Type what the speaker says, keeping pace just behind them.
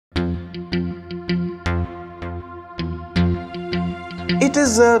It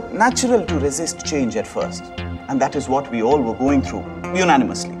is natural to resist change at first, and that is what we all were going through,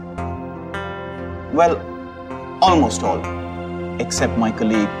 unanimously. Well, almost all, except my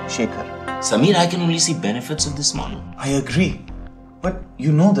colleague, Shekhar. Sameer, I can only see benefits of this model. I agree. But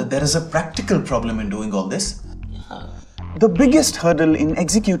you know that there is a practical problem in doing all this. Yeah. The biggest hurdle in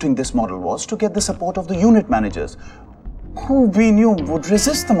executing this model was to get the support of the unit managers, who we knew would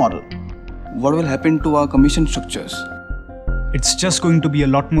resist the model. What will happen to our commission structures? It's just going to be a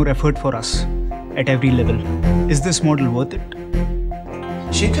lot more effort for us at every level. Is this model worth it?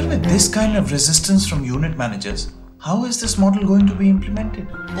 Shekhar, with this kind of resistance from unit managers, how is this model going to be implemented?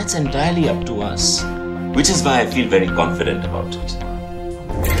 That's entirely up to us, which is why I feel very confident about it.